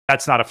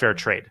that's not a fair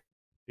trade,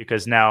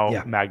 because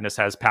now Magnus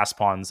has pass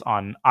pawns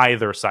on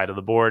either side of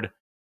the board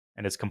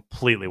and is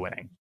completely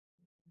winning.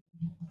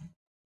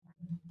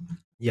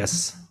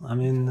 Yes, I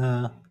mean,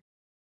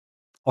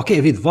 okay,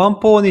 with one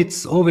pawn,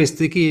 it's always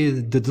tricky.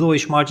 The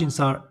drawish margins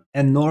are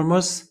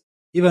enormous.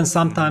 Even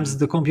sometimes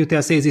the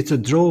computer says it's a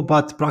draw,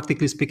 but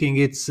practically speaking,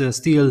 it's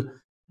still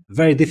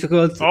very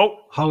difficult. Oh,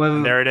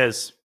 however, there it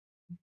is.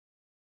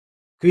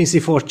 Queen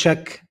c4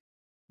 check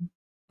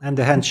and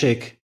the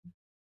handshake.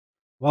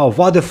 Wow,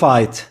 what a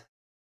fight.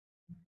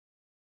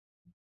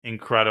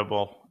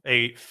 Incredible.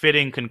 A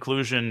fitting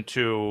conclusion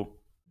to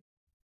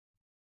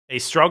a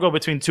struggle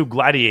between two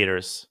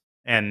gladiators.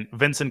 And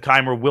Vincent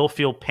Keimer will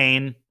feel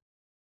pain.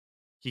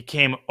 He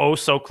came oh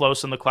so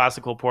close in the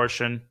classical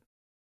portion.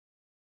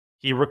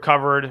 He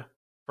recovered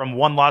from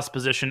one lost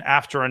position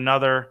after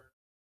another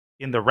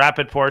in the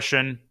rapid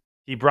portion.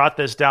 He brought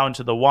this down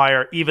to the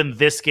wire. Even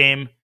this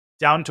game,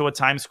 down to a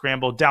time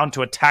scramble, down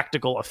to a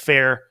tactical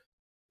affair.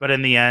 But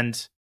in the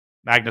end,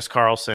 Magnus Carlsen